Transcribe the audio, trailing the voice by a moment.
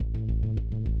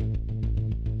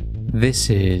This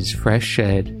is Fresh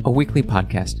Shed, a weekly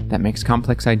podcast that makes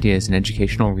complex ideas in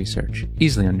educational research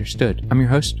easily understood. I'm your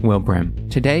host, Will Brehm.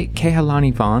 Today,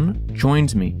 Kehaulani Vaughn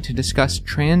joins me to discuss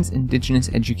trans-Indigenous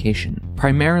education,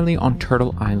 primarily on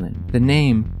Turtle Island, the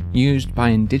name used by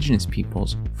Indigenous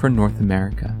peoples for North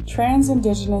America.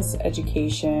 Trans-Indigenous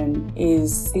education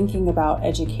is thinking about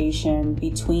education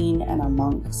between and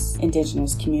amongst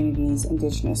Indigenous communities,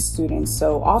 Indigenous students.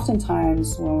 So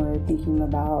oftentimes when we're thinking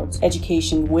about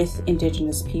education with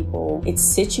Indigenous people, it's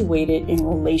situated in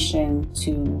relation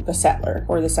to the settler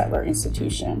or the settler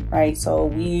institution, right? So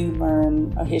we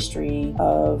learn a history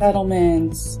of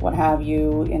settlements, what have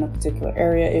you, in a particular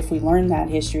area, if we learn that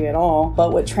history at all.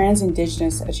 But what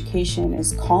trans-Indigenous education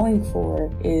is calling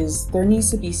for is there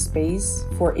needs to be space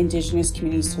for Indigenous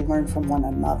communities to learn from one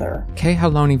another.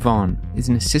 Kehaulani Vaughn is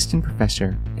an assistant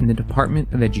professor in the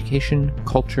Department of Education,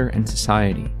 Culture, and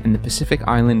Society in the Pacific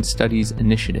Island Studies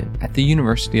Initiative at the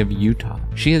University of Utah.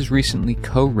 She has recently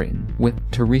co-written with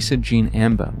Teresa Jean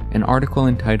Ambo an article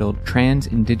entitled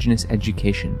Trans-Indigenous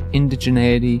Education,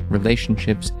 Indigeneity,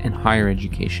 Relationships, and Higher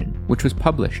Education, which was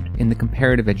published in the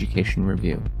Comparative Education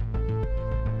Review.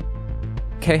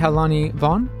 Kehaulani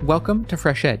Vaughn, welcome to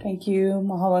Fresh Ed. Thank you.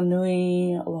 Mahalo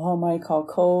nui, aloha mai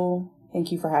kākou.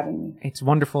 Thank you for having me. It's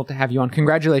wonderful to have you on.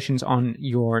 Congratulations on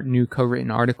your new co-written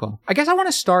article. I guess I want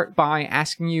to start by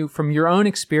asking you, from your own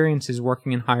experiences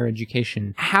working in higher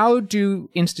education, how do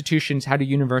institutions, how do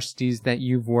universities that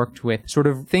you've worked with sort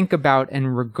of think about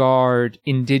and regard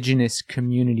Indigenous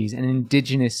communities and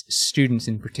Indigenous students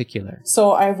in particular?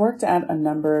 So I've worked at a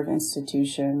number of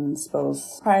institutions,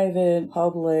 both private,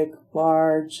 public,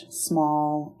 large,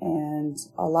 small, and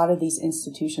a lot of these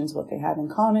institutions, what they have in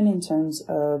common in terms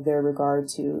of their regard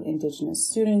to Indigenous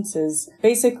students is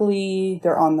basically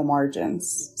they're on the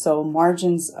margins. So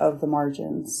margins of the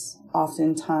margins.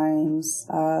 Oftentimes,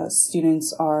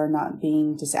 students are not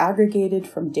being disaggregated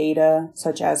from data,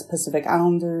 such as Pacific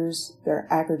Islanders. They're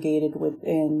aggregated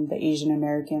within the Asian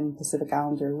American Pacific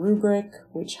Islander rubric,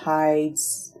 which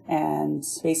hides and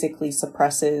basically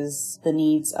suppresses the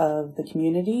needs of the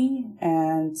community.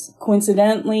 And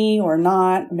coincidentally or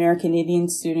not, American Indian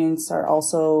students are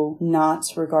also not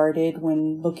regarded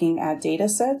when looking at data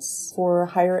sets for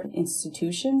higher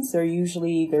institutions.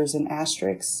 There's an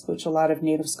asterisk, which a lot of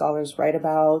Native scholars write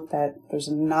about, that there's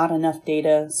not enough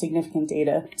data, significant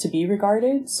data, to be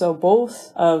regarded. So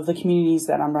both of the communities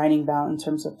that I'm writing about in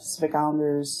terms of Pacific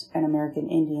Islanders and American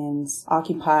Indians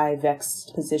occupy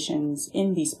vexed positions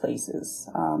in these places.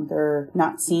 They're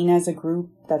not seen as a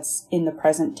group that's in the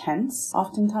present tense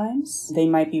oftentimes. They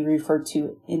might be referred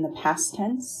to in the past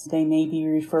tense. They may be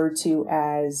referred to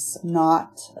as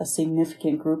not a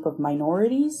significant group of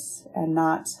minorities and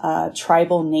not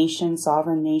tribal nations,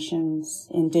 sovereign nations,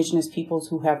 Indigenous peoples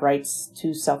who have rights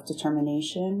to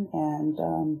self-determination.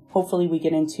 And hopefully we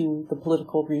get into the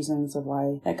political reasons of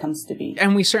why that comes to be.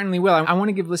 And we certainly will. I want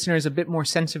to give listeners a bit more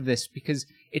sense of this because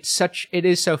it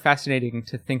is so fascinating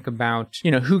to think about,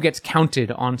 who gets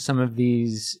counted on some of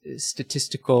these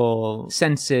statistical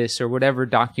census or whatever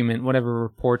document, whatever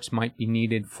reports might be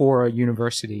needed for a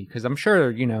university. Because I'm sure,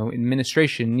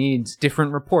 administration needs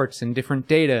different reports and different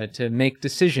data to make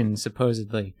decisions,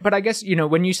 supposedly. But I guess,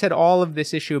 when you said all of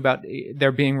this issue about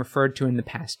they're being referred to in the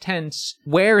past tense,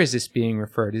 where is this being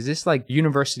referred? Is this like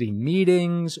university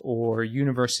meetings or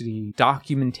university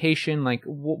documentation? Like,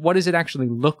 what does it actually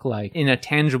look like in a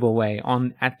tangible way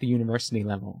at the university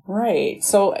level? Right.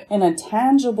 So in a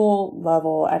tangible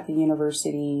level at the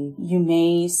university, you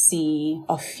may see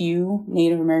a few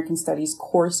Native American Studies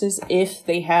courses if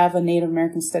they have a Native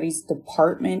American Studies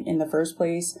department in the first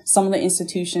place. Some of the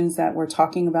institutions that we're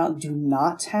talking about do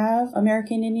not have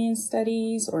American Indian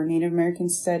Studies or Native American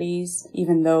Studies,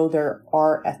 even though there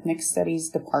are ethnic studies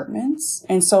departments.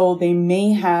 And so they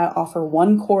may offer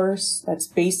one course that's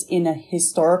based in a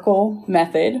historical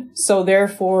method. So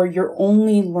therefore, you're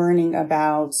only learning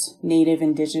about Native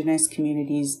Indigenous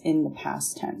communities in the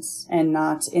past tense and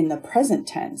not in the present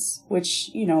tense,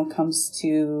 which, comes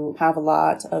to have a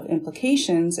lot of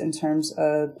implications in terms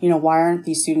of, why aren't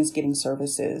these students getting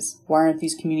services? Why aren't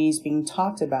these communities being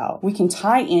talked about? We can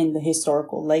tie in the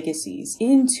historical legacies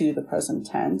into the present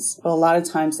tense, but a lot of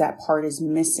times that part is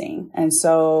missing. And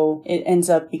so it ends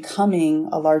up becoming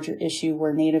a larger issue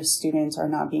where Native students are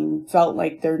not being felt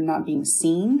like they're not being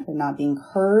seen, they're not being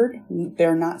heard,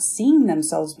 they're not seeing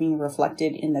themselves being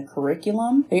reflected in the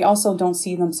curriculum. They also don't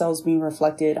see themselves being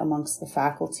reflected amongst the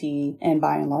faculty and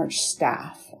by and large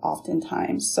staff.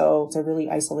 oftentimes. So it's a really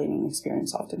isolating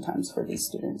experience oftentimes for these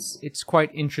students. It's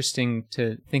quite interesting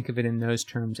to think of it in those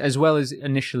terms, as well as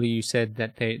initially you said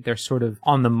that they're sort of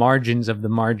on the margins of the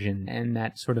margin, and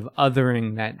that sort of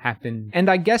othering that happened. And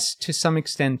I guess to some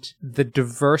extent, the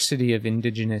diversity of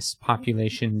indigenous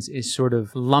populations is sort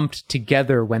of lumped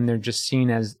together when they're just seen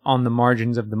as on the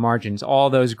margins of the margins. All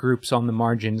those groups on the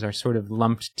margins are sort of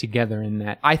lumped together in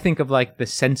that. I think of like the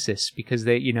census, because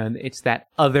it's that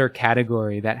other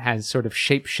category that has sort of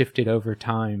shape-shifted over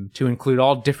time to include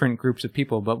all different groups of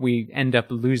people, but we end up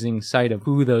losing sight of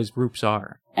who those groups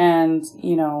are. And,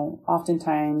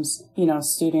 oftentimes,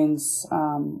 students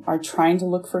are trying to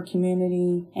look for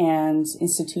community, and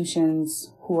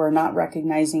institutions who are not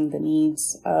recognizing the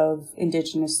needs of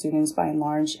Indigenous students by and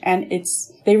large. And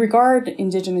they regard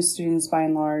Indigenous students by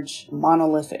and large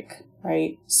monolithic.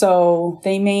 Right? So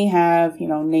they may have,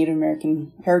 Native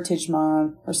American Heritage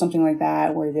Month or something like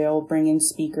that, where they'll bring in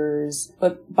speakers.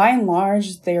 But by and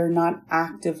large, they're not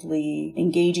actively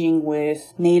engaging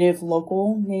with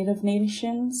local Native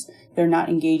nations. They're not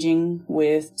engaging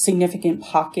with significant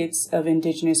pockets of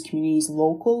Indigenous communities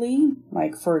locally.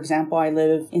 Like, for example, I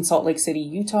live in Salt Lake City,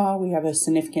 Utah. We have a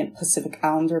significant Pacific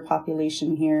Islander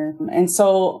population here. And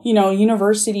so,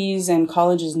 universities and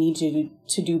colleges need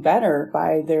to do better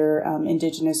by their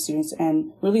Indigenous students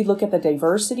and really look at the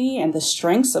diversity and the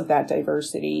strengths of that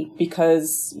diversity,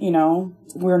 because,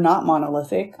 we're not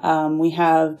monolithic. We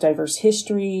have diverse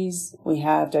histories. We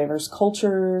have diverse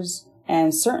cultures.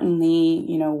 And certainly,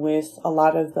 with a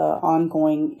lot of the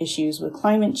ongoing issues with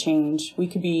climate change, we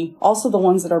could be also the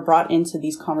ones that are brought into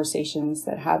these conversations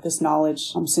that have this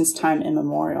knowledge since time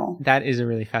immemorial. That is a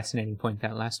really fascinating point,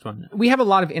 that last one. We have a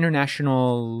lot of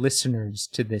international listeners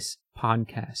to this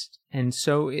podcast. And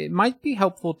so it might be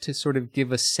helpful to sort of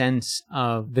give a sense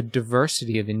of the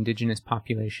diversity of indigenous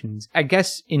populations, I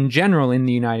guess in general in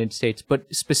the United States, but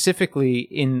specifically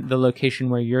in the location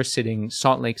where you're sitting,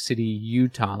 Salt Lake City,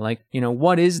 Utah. Like,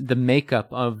 what is the makeup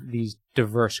of these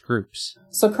diverse groups?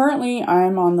 So currently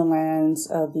I'm on the lands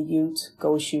of the Ute,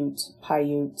 Goshute,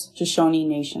 Paiute, Shoshone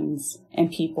nations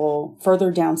and people.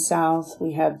 Further down south,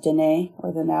 we have Dene,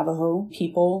 or the Navajo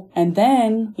people. And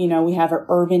then, we have an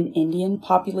urban Indian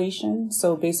population.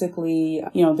 So basically,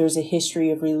 there's a history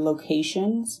of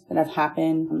relocations that have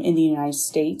happened in the United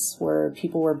States where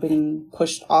people were being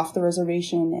pushed off the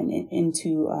reservation and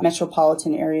into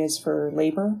metropolitan areas for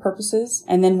labor purposes.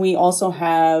 And then we also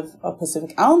have a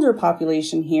Pacific Islander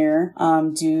population here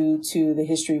due to the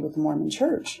history with the Mormon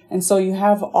Church. And so you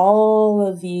have all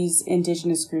of these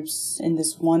indigenous groups in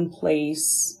this one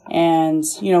place, and,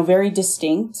 very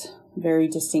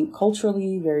distinct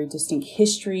culturally, very distinct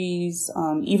histories,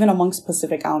 even amongst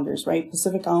Pacific Islanders, right?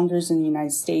 Pacific Islanders in the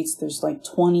United States, there's like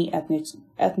 20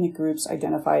 ethnic groups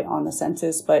identified on the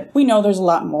census, but we know there's a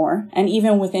lot more. And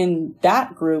even within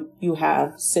that group, you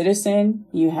have citizen,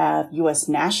 you have U.S.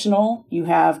 national, you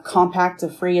have Compact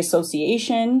of Free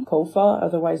Association, COFA,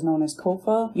 otherwise known as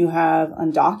COFA, you have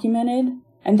undocumented.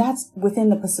 And that's within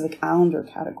the Pacific Islander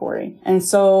category. And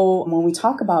so when we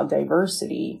talk about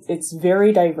diversity, it's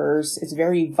very diverse, it's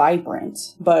very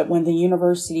vibrant. But when the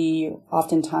university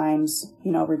oftentimes,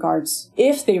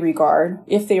 if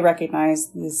they recognize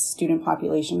this student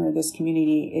population or this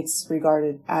community, it's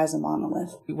regarded as a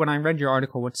monolith. When I read your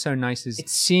article, what's so nice is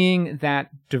it's seeing that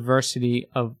diversity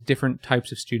of different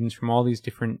types of students from all these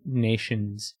different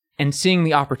nations, and seeing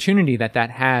the opportunity that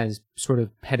has sort of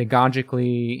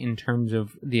pedagogically in terms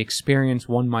of the experience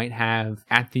one might have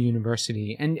at the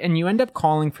university. And you end up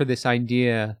calling for this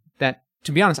idea that,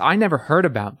 to be honest, I never heard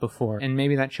about before, and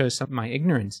maybe that shows some of my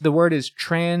ignorance. The word is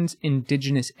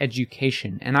trans-indigenous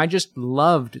education, and I just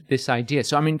loved this idea.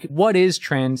 So, what is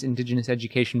trans-indigenous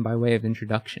education by way of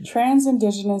introduction?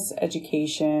 Trans-indigenous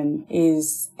education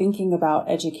is thinking about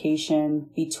education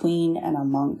between and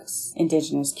amongst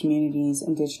indigenous communities,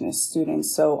 indigenous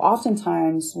students. So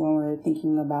oftentimes when we're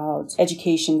thinking about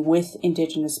education with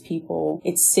indigenous people,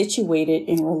 it's situated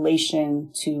in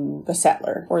relation to the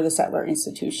settler or the settler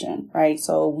institution, right?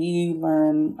 So we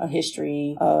learn a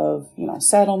history of,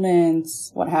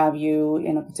 settlements, what have you,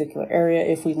 in a particular area,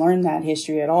 if we learn that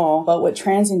history at all. But what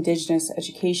trans-indigenous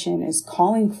education is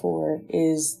calling for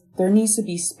is there needs to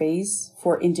be space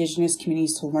for indigenous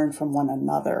communities to learn from one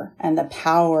another and the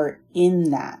power in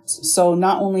that. So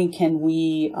not only can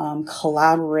we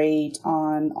collaborate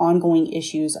on ongoing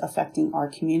issues affecting our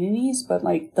communities, but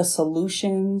like the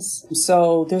solutions.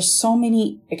 So there's so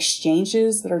many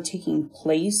exchanges that are taking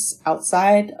place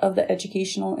outside of the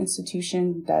educational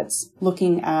institution that's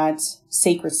looking at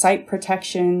sacred site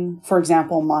protection. For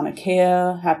example, Mauna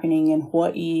Kea happening in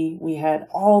Hawaii. We had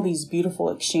all these beautiful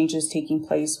exchanges taking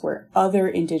place where other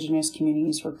indigenous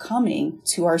communities were coming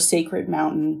to our sacred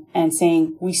mountain and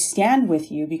saying, we stand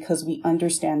with you because we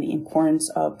understand the importance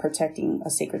of protecting a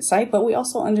sacred site, but we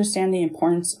also understand the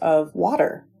importance of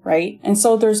water, right? And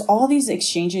so there's all these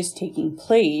exchanges taking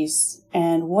place.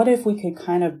 And what if we could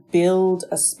kind of build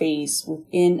a space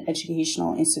within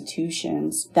educational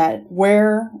institutions that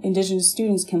where Indigenous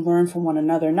students can learn from one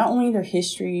another, not only their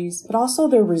histories, but also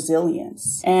their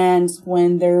resilience. And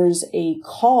when there's a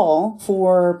call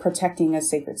for protecting a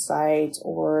sacred site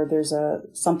or there's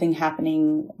something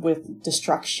happening with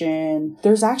destruction,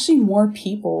 there's actually more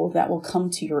people that will come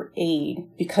to your aid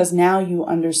because now you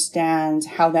understand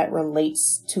how that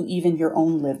relates to even your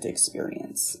own lived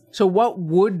experience. So what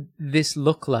would this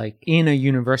look like in a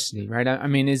university, right? I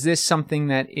mean, is this something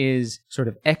that is sort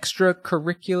of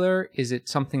extracurricular? Is it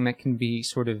something that can be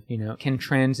sort of, can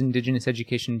trans-Indigenous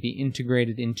education be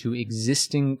integrated into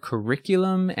existing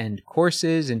curriculum and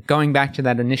courses? And going back to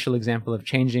that initial example of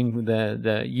changing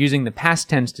using the past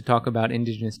tense to talk about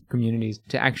Indigenous communities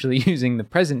to actually using the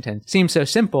present tense seems so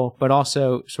simple, but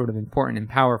also sort of important and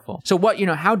powerful. So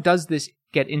how does this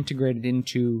get integrated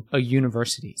into a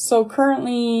university? So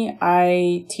currently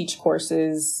I teach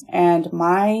courses, and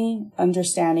my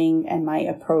understanding and my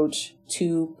approach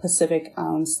to Pacific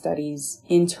Island studies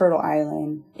in Turtle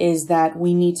Island is that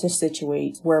we need to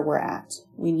situate where we're at.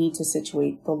 We need to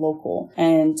situate the local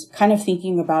and kind of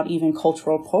thinking about even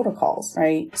cultural protocols,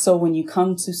 right? So when you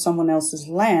come to someone else's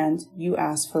land, you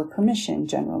ask for permission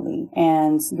generally,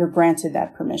 and you're granted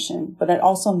that permission. But it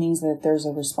also means that there's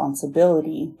a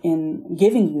responsibility in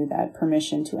giving you that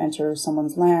permission to enter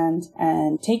someone's land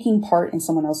and taking part in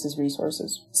someone else's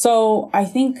resources. So I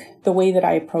think the way that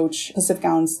I approach Pacific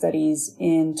Island studies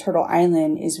in Turtle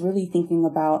Island is really thinking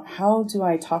about how do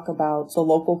I talk about the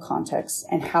local context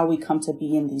and how we come to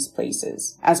be in these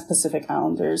places as Pacific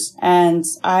Islanders. And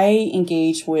I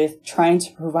engage with trying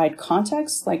to provide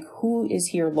context, like who is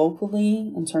here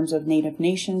locally in terms of Native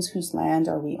nations, whose land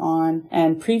are we on?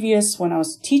 And when I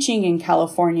was teaching in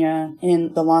California,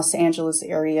 in the Los Angeles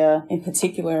area in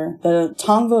particular, the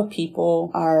Tongva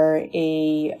people are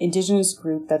a indigenous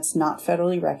group that's not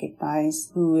federally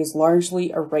recognized, who is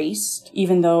largely erased,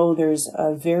 even though there's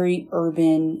a very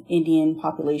urban Indian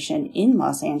population in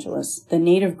Los Angeles. The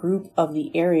Native group of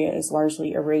the area is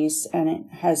largely erased, and it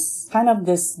has kind of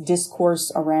this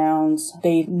discourse around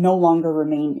they no longer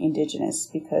remain indigenous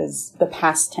because the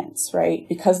past tense, right?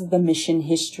 Because of the mission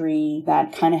history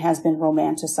that kind of has been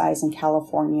romanticized in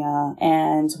California,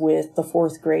 and with the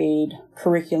fourth grade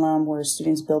curriculum where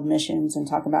students build missions and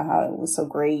talk about how it was so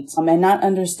great, and not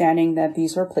understanding that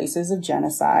these were places of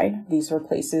genocide. These were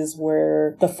places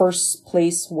where the first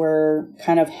place where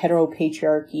kind of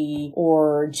heteropatriarchy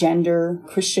or gender,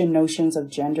 Christian notions of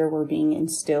gender were being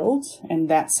instilled, and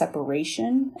that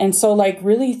separation. And so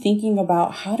really thinking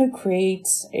about how to create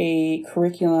a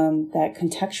curriculum that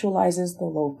contextualizes the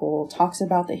local, talks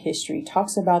about the history,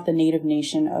 talks about the Native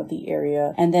nation of the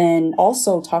area, and then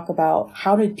also talk about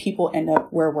how did people end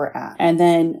up where we're at. And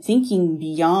then thinking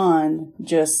beyond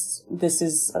just this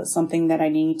is something that I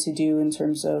need to do in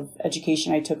terms of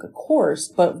education. I took a course,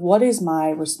 but what is my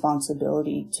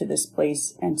responsibility to this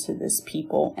place and to this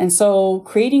people? And so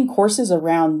creating courses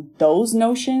around those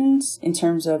notions in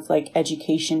terms of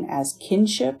education as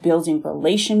kinship, building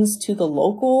relations to the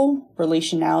local,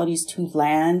 relationalities to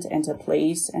land and to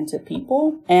place and to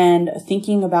people, and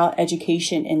thinking about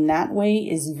education in that way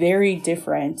is very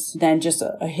different than just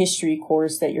a history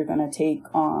course that you're going to take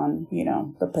on,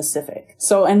 the Pacific.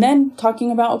 So, and then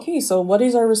talking about, okay, so what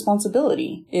is our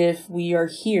responsibility if we are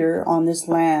here on this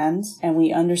land and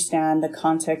we understand the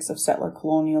context of settler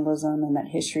colonialism and that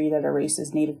history that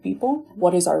erases Native people?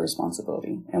 What is our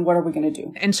responsibility and what are we going to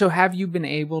do? And so have you been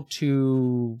able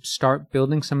to start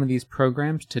building some of these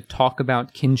programs to talk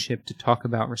about kinship, to talk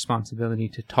about responsibility,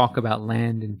 to talk about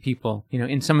land and people,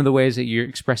 in some of the ways that you're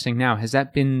expressing now? Has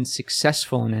that been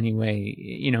successful in any way,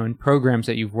 in programs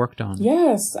that you've worked on?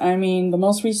 Yes. I mean, the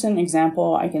most recent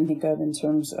example I can think of in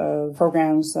terms of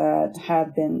programs that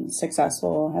have been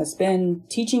successful has been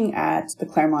teaching at the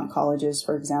Claremont colleges,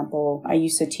 for example. I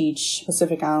used to teach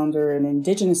Pacific Islander and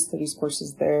Indigenous Studies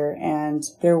courses there, and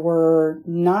there were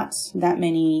not that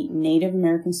many Native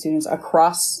American students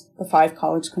across the the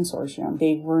 5-college consortium.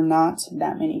 They were not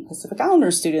that many Pacific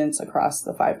Islander students across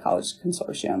the 5-college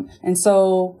consortium. And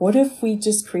so what if we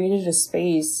just created a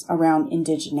space around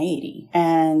indigeneity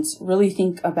and really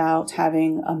think about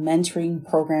having a mentoring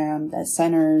program that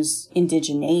centers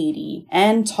indigeneity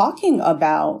and talking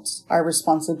about our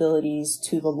responsibilities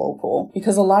to the local?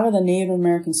 Because a lot of the Native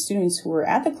American students who were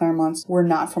at the Claremonts were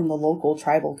not from the local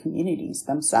tribal communities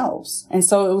themselves. And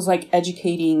so it was like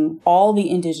educating all the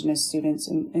indigenous students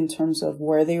in terms of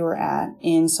where they were at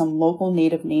in some local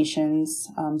Native nations,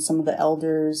 some of the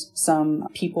elders, some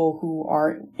people who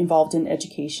are involved in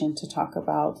education to talk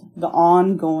about the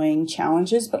ongoing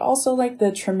challenges, but also like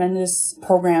the tremendous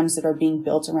programs that are being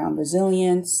built around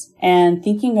resilience, and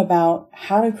thinking about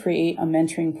how to create a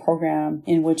mentoring program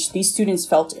in which these students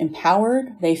felt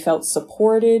empowered, they felt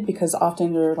supported, because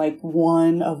often they're like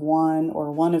one of one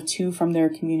or one of two from their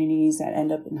communities that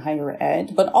end up in higher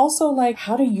ed, but also like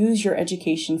how to use your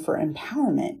education for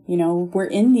empowerment. You know, we're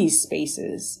in these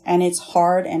spaces and it's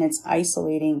hard and it's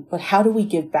isolating, but how do we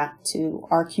give back to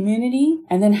our community?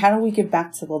 And then how do we give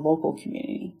back to the local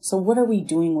community? So what are we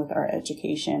doing with our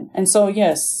education? And so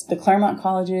yes, the Claremont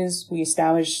colleges, we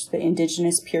established the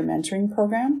Indigenous Peer Mentoring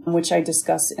Program, which I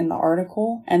discussed in the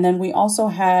article. And then we also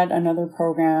had another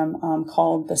program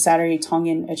called the Saturday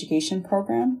Tongan Education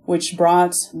Program, which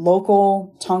brought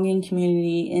local Tongan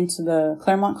community into the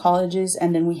Claremont colleges.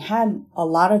 And then we had a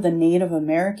lot of the Native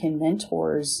American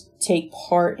mentors take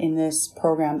part in this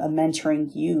program of mentoring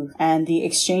youth, and the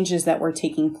exchanges that were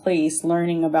taking place,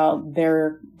 learning about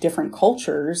their different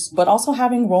cultures, but also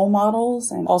having role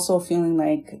models and also feeling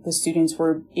like the students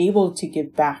were able to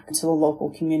give back to the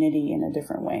local community in a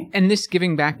different way. And this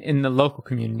giving back in the local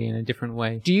community in a different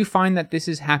way, do you find that this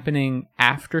is happening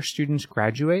after students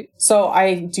graduate? So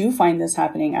I do find this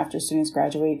happening after students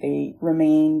graduate. They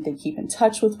keep in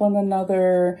touch with one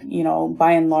another. You know,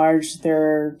 by and large,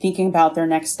 they're thinking about their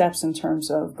next steps in terms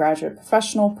of graduate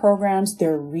professional programs.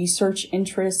 Their research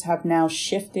interests have now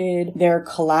shifted. They're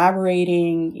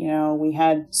collaborating. You know, we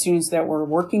had students that were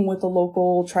working with the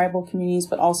local tribal communities,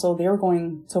 but also they were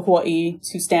going to Hawaii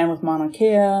to stand with Mauna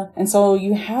Kea. And so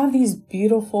you have these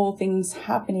beautiful things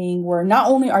happening where not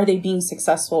only are they being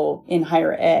successful in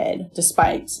higher ed,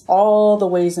 despite all the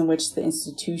ways in which the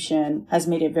institution has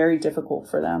made it very difficult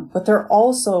for them, but they're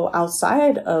also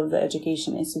outside of the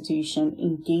education institution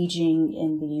engaging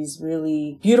in these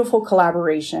really beautiful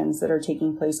collaborations that are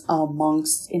taking place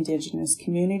amongst Indigenous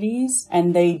communities.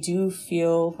 And they do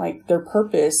feel like their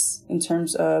purpose in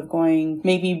terms of going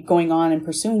on and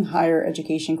pursuing higher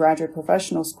education, graduate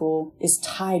professional school, is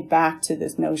tied back to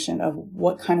this notion of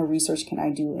what kind of research can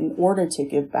I do in order to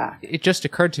give back. It just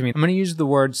occurred to me, I'm going to use the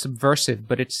word subversive,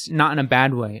 but it's not in a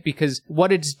bad way, because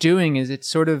what it's doing is it's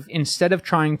sort of, instead of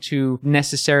trying to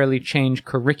necessarily change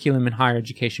curriculum in higher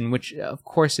education, which of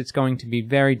course it's going to be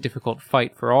very difficult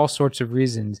fight for all sorts of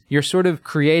reasons, you're sort of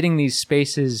creating these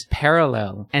spaces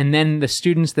parallel, and then the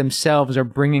students themselves are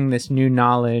bringing this new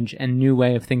knowledge and new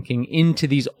way of thinking into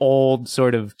these old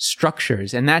sort of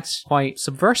structures, and that's quite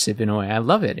subversive in a way. I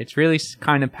love it. It's really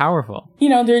kind of powerful. You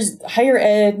know, there's higher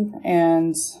ed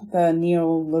and the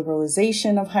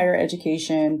neoliberalization of higher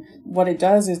education. What it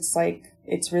does,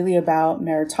 it's really about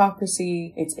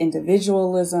meritocracy, it's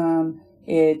individualism,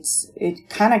 it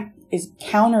kind of is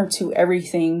counter to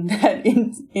everything that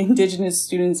Indigenous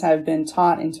students have been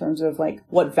taught in terms of like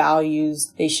what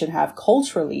values they should have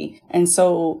culturally. And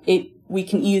so we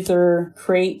can either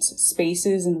create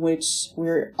spaces in which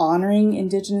we're honoring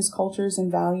Indigenous cultures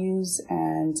and values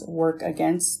and work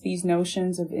against these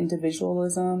notions of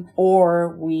individualism,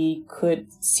 or we could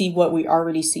see what we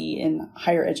already see in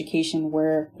higher education,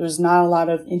 where there's not a lot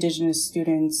of Indigenous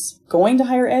students going to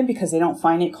higher ed because they don't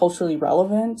find it culturally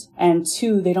relevant, and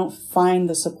two, they don't find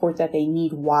the support that they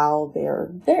need while they're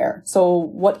there. So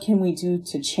what can we do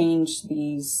to change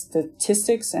these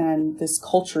statistics and this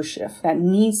culture shift that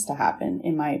needs to happen,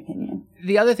 in my opinion?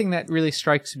 The other thing that really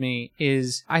strikes me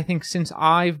is, I think since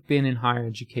I've been in higher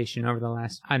education over the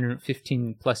last,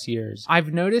 15 plus years,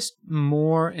 I've noticed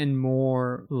more and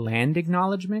more land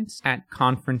acknowledgements at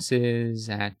conferences,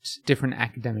 at different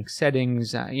academic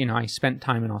settings. I spent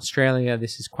time in Australia.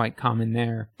 This is quite common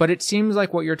there. But it seems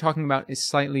like what you're talking about is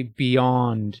slightly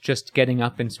beyond just getting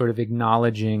up and sort of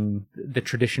acknowledging the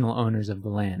traditional owners of the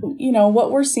land. You know,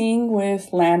 what we're seeing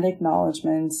with land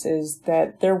acknowledgements is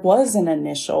that there was was an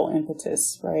initial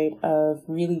impetus, right, of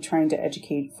really trying to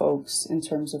educate folks in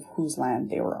terms of whose land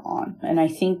they were on. And I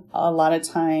think a lot of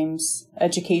times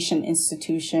education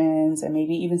institutions and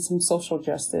maybe even some social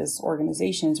justice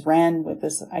organizations ran with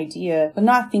this idea, but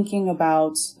not thinking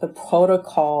about the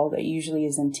protocol that usually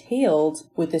is entailed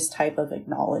with this type of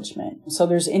acknowledgement. So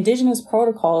there's indigenous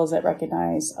protocols that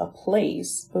recognize a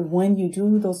place, but when you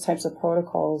do those types of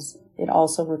protocols, it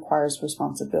also requires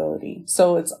responsibility.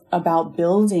 So it's about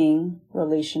building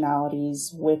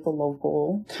relationalities with the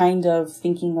local, kind of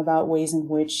thinking about ways in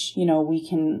which, we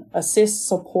can assist,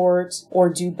 support, or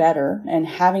do better, and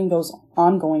having those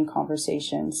ongoing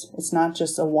conversations. It's not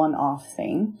just a one-off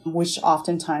thing, which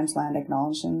oftentimes land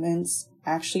acknowledgements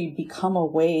actually become a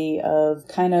way of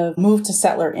kind of move to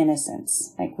settler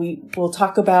innocence. Like we'll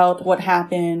talk about what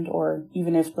happened, or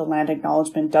even if the land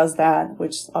acknowledgement does that,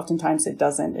 which oftentimes it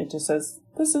doesn't, it just says,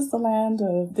 this is the land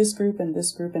of this group and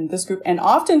this group and this group. And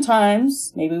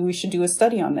oftentimes, maybe we should do a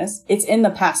study on this, it's in the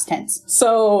past tense.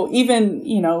 So even,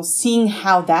 seeing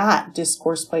how that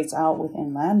discourse plays out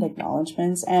within land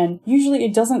acknowledgements, and usually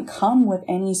it doesn't come with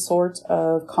any sort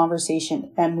of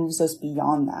conversation that moves us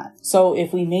beyond that. So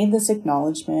if we made this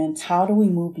acknowledgement, how do we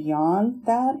move beyond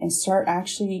that and start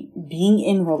actually being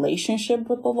in relationship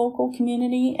with the local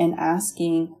community and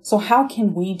asking, so how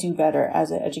can we do better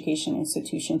as an education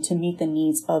institution to meet the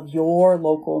needs of your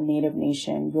local Native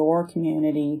nation, your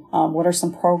community? What are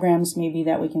some programs maybe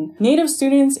that we can... Native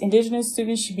students, Indigenous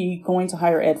students should be going to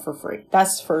higher ed for free.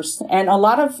 That's first. And a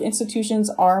lot of institutions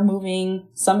are moving.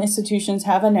 Some institutions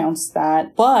have announced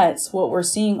that. But what we're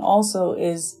seeing also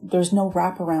is there's no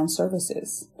wraparound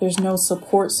services. There's no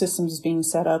support systems being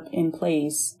set up in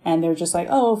place. And they're just like,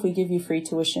 oh, if we give you free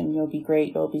tuition, you'll be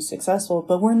great, you'll be successful.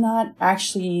 But we're not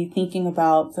actually thinking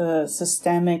about the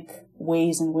systemic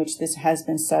ways in which this has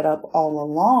been set up all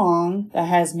along that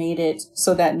has made it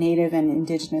so that Native and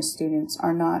Indigenous students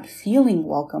are not feeling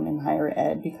welcome in higher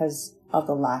ed because of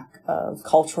the lack of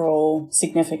cultural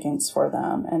significance for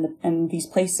them, and these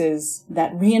places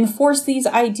that reinforce these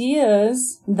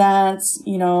ideas that,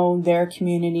 their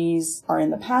communities are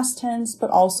in the past tense, but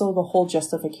also the whole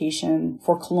justification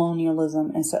for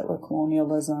colonialism and settler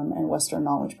colonialism and Western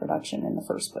knowledge production in the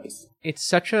first place. It's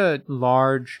such a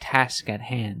large task at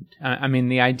hand.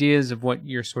 The ideas of what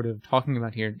you're sort of talking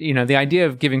about here, the idea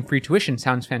of giving free tuition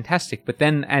sounds fantastic, but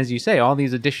then, as you say, all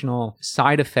these additional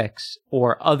side effects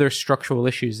or other structural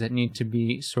issues that need to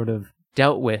be sort of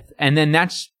dealt with. And then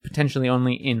that's potentially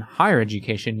only in higher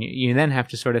education. You then have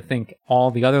to sort of think all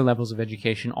the other levels of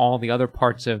education, all the other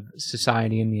parts of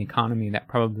society and the economy that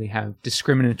probably have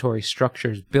discriminatory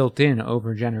structures built in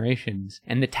over generations.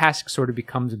 And the task sort of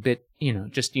becomes a bit,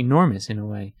 just enormous in a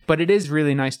way. But it is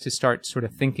really nice to start sort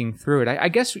of thinking through it. I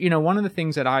guess, one of the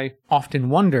things that I often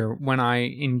wonder when I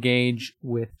engage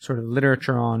with sort of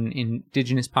literature on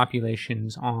indigenous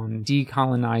populations, on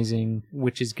decolonizing,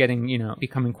 which is getting,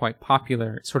 becoming quite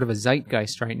popular, sort of a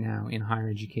zeitgeist right now in higher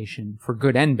education, for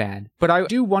good and bad. But I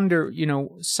do wonder,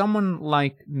 someone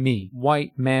like me,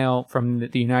 white male from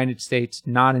the United States,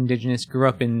 not indigenous, grew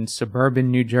up in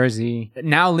suburban New Jersey,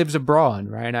 now lives abroad,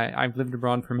 right? I've lived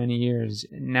abroad for many years.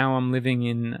 Now I'm living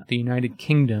in the United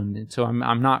Kingdom, and so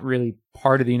I'm not really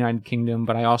part of the United Kingdom,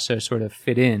 but I also sort of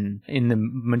fit in the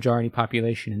majority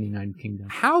population in the United Kingdom.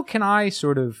 How can I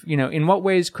sort of, in what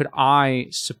ways could I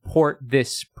support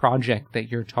this project that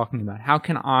you're talking about? How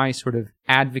can I sort of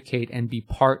advocate and be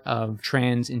part of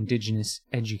trans Indigenous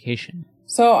education?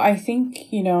 So I think,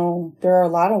 there are a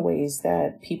lot of ways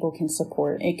that people can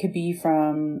support. It could be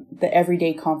from the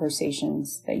everyday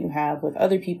conversations that you have with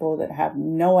other people that have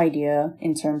no idea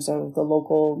in terms of the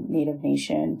local Native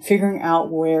nation. Figuring out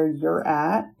where you're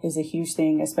at is a huge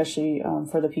thing, especially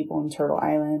for the people in Turtle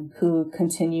Island who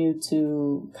continue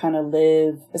to kind of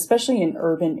live, especially in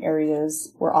urban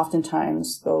areas where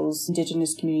oftentimes those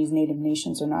Indigenous communities, Native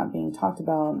nations are not being talked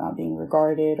about, not being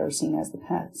regarded or seen as the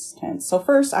past tense. So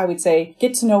first, I would say,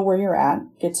 get to know where you're at,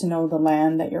 get to know the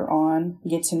land that you're on,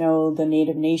 get to know the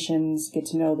Native nations, get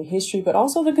to know the history, but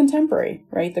also the contemporary,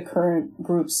 right? The current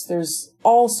groups. There's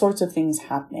all sorts of things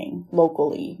happening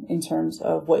locally in terms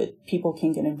of what people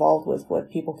can get involved with,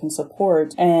 what people can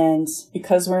support. And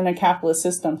because we're in a capitalist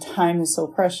system, time is so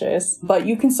precious, but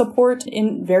you can support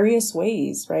in various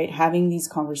ways, right? Having these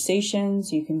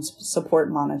conversations, you can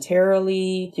support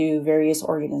monetarily through various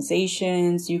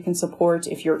organizations. You can support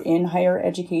if you're in higher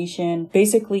education,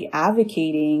 basically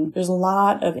advocating. There's a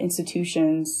lot of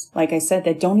institutions, like I said,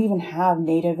 that don't even have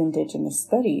Native Indigenous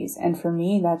studies. And for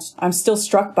me, I'm still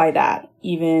struck by that.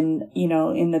 even,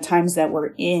 in the times that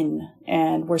we're in,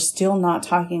 and we're still not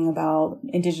talking about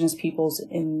Indigenous peoples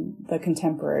in the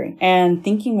contemporary, and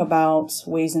thinking about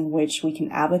ways in which we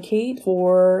can advocate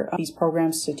for these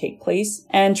programs to take place.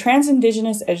 And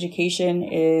trans-Indigenous education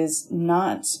is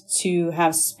not to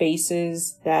have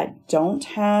spaces that don't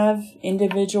have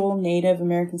individual Native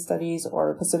American studies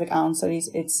or Pacific Island studies.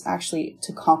 It's actually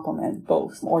to complement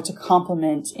both, or to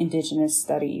complement Indigenous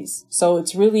studies. So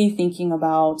it's really thinking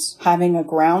about having a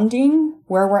grounding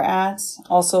where we're at.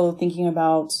 Also thinking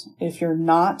about, if you're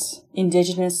not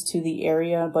Indigenous to the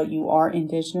area, but you are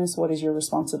Indigenous, what is your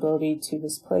responsibility to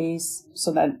this place?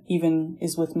 So that even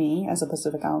is with me as a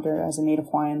Pacific Islander, as a Native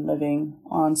Hawaiian living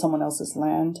on someone else's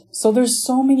land. So there's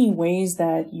so many ways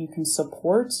that you can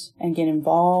support and get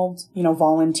involved,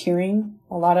 volunteering.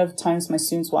 A lot of times my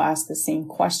students will ask the same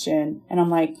question, and I'm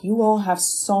like, you all have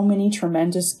so many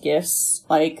tremendous gifts.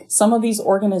 Like, some of these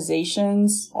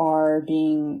organizations are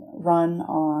being run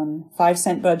on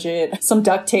 5-cent budget, some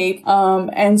duct tape.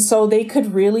 And so they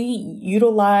could really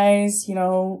utilize,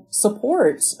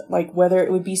 support, like whether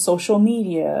it would be social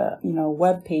media,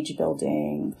 web page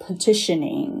building,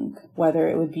 petitioning, whether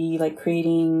it would be like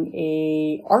creating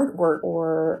a artwork,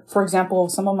 or, for example,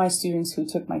 some of my students who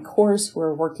took my course who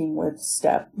are working with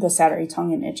STEP, the Saturday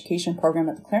Tongan Education Program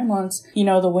at the Claremonts,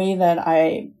 the way that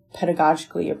I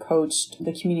pedagogically approached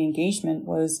the community engagement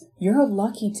was, you're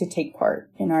lucky to take part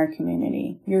in our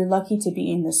community. You're lucky to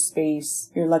be in this space.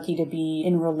 You're lucky to be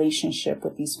in relationship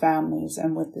with these families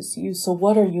and with this youth. So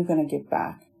what are you going to give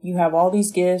back? You have all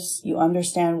these gifts. You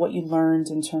understand what you learned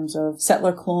in terms of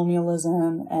settler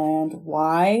colonialism and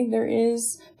why there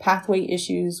is pathway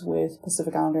issues with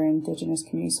Pacific Islander and Indigenous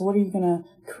communities. So what are you going to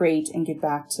create and give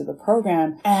back to the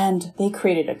program? And they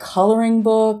created a coloring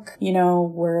book,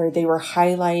 where they were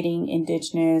highlighting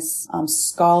Indigenous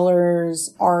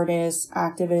scholars, artists,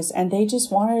 activists, and they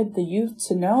just wanted the youth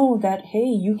to know that, hey,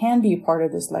 you can be a part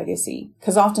of this legacy.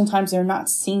 Because oftentimes they're not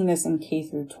seeing this in K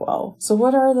through 12. So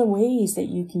what are the ways that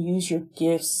you can use your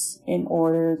gifts in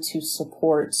order to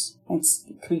support? It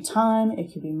could be time,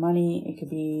 it could be money, it could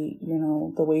be,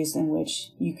 the ways in which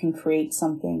you can create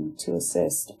something to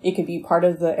assist. It could be part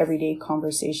of the everyday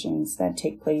conversations that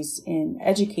take place in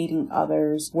educating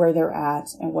others where they're at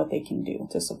and what they can do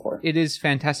to support. It is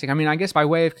fantastic. I mean, I guess by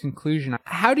way of conclusion,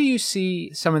 how do you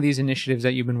see some of these initiatives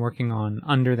that you've been working on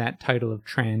under that title of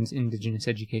trans-Indigenous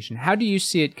education? How do you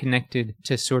see it connected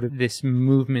to sort of this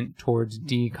movement towards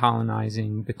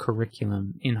decolonizing the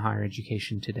curriculum in higher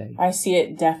education today? I see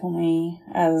it definitely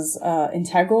as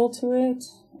integral to it.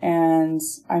 And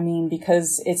I mean,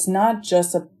 because it's not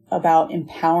just about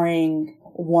empowering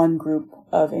one group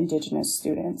of Indigenous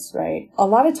students, right? A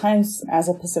lot of times as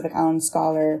a Pacific Island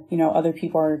scholar, other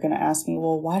people are going to ask me,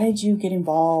 well, why did you get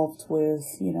involved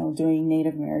with, doing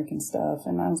Native American stuff?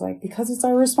 And I was like, because it's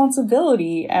our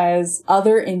responsibility as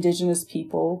other Indigenous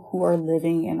people who are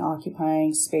living and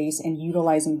occupying space and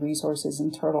utilizing resources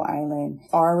in Turtle Island,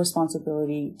 our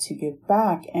responsibility to give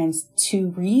back and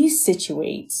to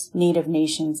resituate Native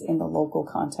nations in the local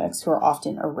context who are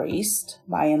often erased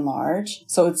by and large.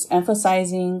 So it's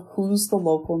emphasizing who's the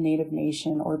local Native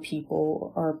nation or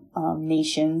people or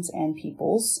nations and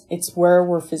peoples. It's where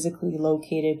we're physically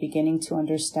located, beginning to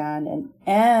understand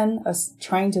and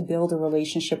trying to build a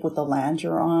relationship with the land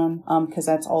you're on, because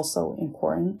that's also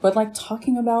important. But like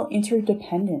talking about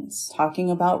interdependence, talking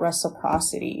about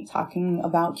reciprocity, talking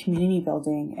about community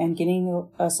building, and getting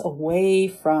us away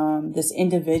from this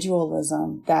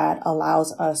individualism that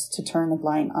allows us to turn a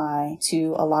blind eye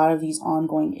to a lot of these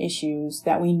ongoing issues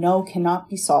that we know cannot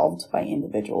be solved by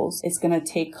individuals. It's going to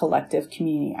take collective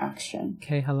community action.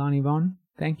 Kehaulani Vaughn,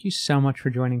 thank you so much for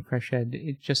joining Fresh Ed.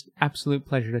 It's just absolute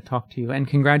pleasure to talk to you, and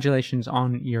congratulations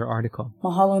on your article.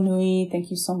 Mahalo nui.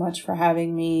 Thank you so much for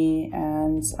having me,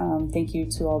 and thank you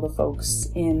to all the folks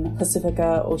in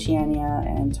Pacifica, Oceania,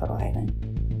 and Turtle Island.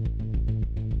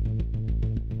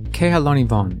 Kehaulani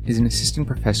Vaughn is an assistant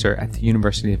professor at the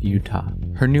University of Utah.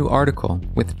 Her new article,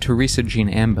 with Teresa Jean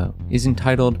Ambo, is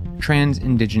entitled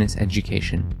Trans-Indigenous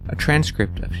Education. A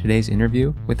transcript of today's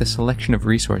interview with a selection of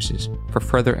resources for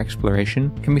further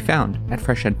exploration can be found at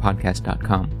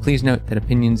freshedpodcast.com. Please note that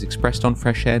opinions expressed on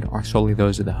Fresh Ed are solely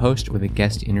those of the host or the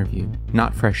guest interviewed,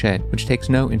 not Fresh Ed, which takes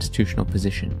no institutional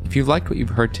position. If you've liked what you've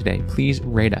heard today, please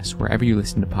rate us wherever you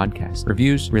listen to podcasts.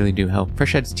 Reviews really do help.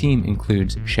 Fresh Ed's team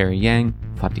includes Sherry Yang,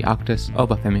 Fati Akhtas,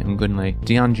 Obafemi Ngunle,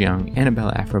 Dion Jiang,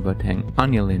 Annabella Afroboteng,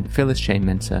 Anya Lin, Phyllis Che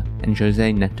Mensa, and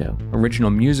Jose Neto. Original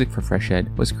music for Fresh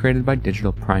Ed was created by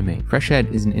Digital Primate. Fresh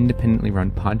Ed is an independently run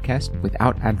podcast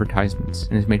without advertisements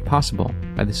and is made possible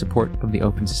by the support of the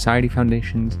Open Society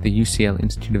Foundations, the UCL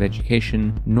Institute of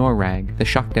Education, NORAG, the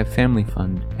ShockDev Family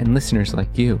Fund, and listeners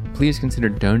like you. Please consider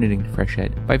donating to Fresh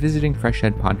Ed by visiting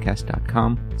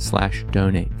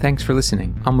freshedpodcast.com/donate. Thanks for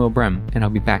listening. I'm Will Brehm, and I'll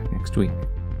be back next week.